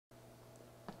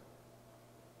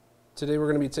Today we're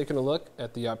going to be taking a look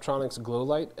at the Optronics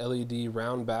GloLight LED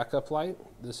round backup light.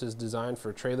 This is designed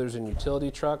for trailers and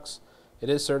utility trucks. It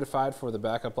is certified for the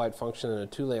backup light function in a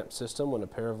 2-lamp system. When a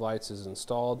pair of lights is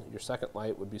installed, your second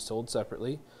light would be sold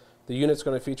separately. The unit's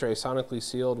going to feature a sonically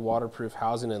sealed waterproof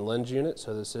housing and lens unit,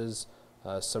 so this is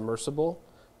submersible.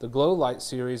 The GloLight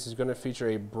series is going to feature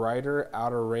a brighter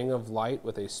outer ring of light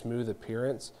with a smooth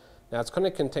appearance. Now it's going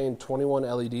to contain 21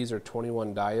 LEDs or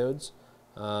 21 diodes.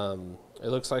 It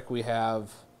looks like we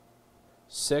have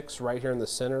 6 right here in the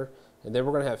center, and then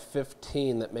we're going to have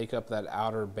 15 that make up that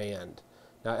outer band.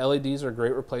 Now LEDs are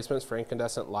great replacements for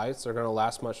incandescent lights. They're going to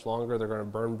last much longer, they're going to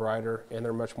burn brighter, and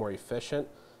they're much more efficient.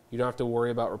 You don't have to worry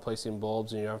about replacing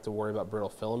bulbs, and you don't have to worry about brittle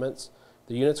filaments.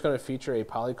 The unit's going to feature a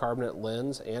polycarbonate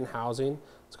lens and housing.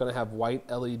 It's going to have white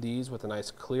LEDs with a nice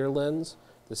clear lens.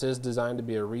 This is designed to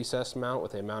be a recessed mount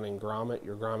with a mounting grommet.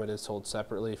 Your grommet is sold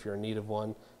separately if you're in need of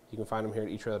one. You can find them here at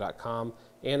etrailer.com,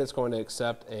 and it's going to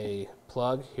accept a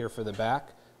plug here for the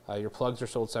back. Your plugs are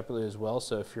sold separately as well,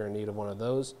 so if you're in need of one of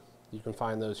those, you can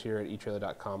find those here at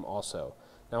etrailer.com also.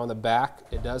 Now on the back,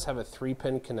 it does have a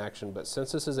 3-pin connection, but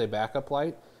since this is a backup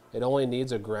light, it only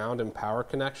needs a ground and power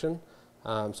connection,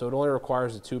 so it only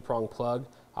requires a 2-prong plug.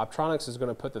 Optronics is going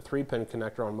to put the 3-pin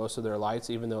connector on most of their lights,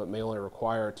 even though it may only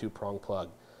require a 2-prong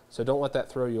plug. So don't let that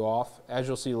throw you off. As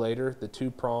you'll see later, the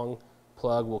 2-prong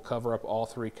plug will cover up all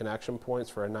 3 connection points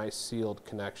for a nice sealed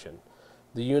connection.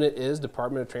 The unit is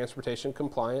Department of Transportation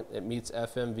compliant. It meets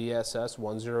FMVSS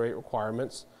 108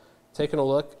 requirements. Taking a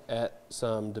look at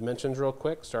some dimensions real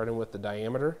quick, starting with the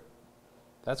diameter.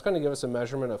 That's going to give us a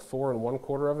measurement of 4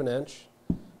 1/4 of an inch.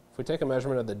 If we take a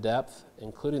measurement of the depth,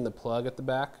 including the plug at the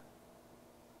back,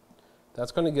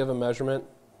 that's going to give a measurement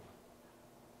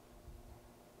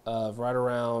of right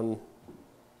around,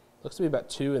 looks to be about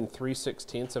 2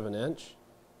 3/16 of an inch.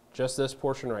 Just this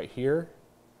portion right here,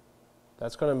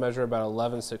 that's going to measure about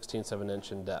 11/16 of an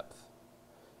inch in depth.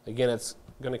 Again, it's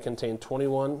going to contain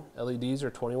 21 LEDs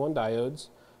or 21 diodes.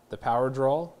 The power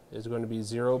draw is going to be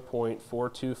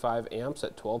 0.425 amps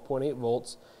at 12.8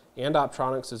 volts, and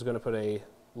Optronics is going to put a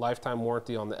lifetime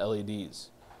warranty on the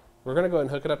LEDs. We're going to go ahead and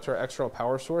hook it up to our external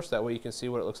power source. That way you can see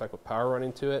what it looks like with power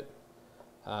running to it.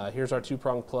 Here's our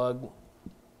 2-prong plug.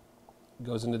 It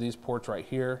goes into these ports right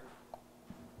here.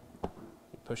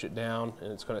 You push it down,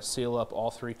 and it's going to seal up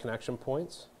all 3 connection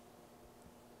points.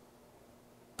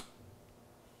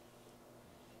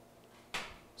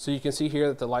 So you can see here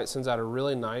that the light sends out a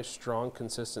really nice, strong,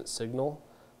 consistent signal.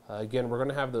 Again, we're going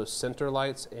to have those center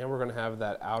lights, and we're going to have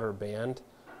that outer band.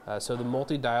 So the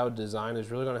multi-diode design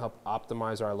is really going to help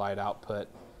optimize our light output,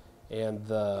 and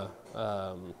the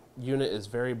unit is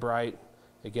very bright.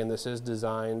 Again, this is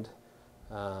designed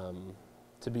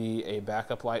to be a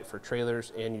backup light for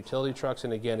trailers and utility trucks,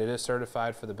 and again, it is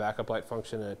certified for the backup light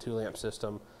function in a 2-lamp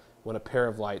system when a pair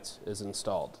of lights is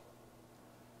installed.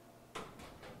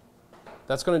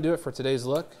 That's going to do it for today's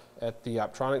look at the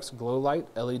Optronics GloLight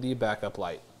LED backup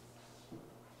light.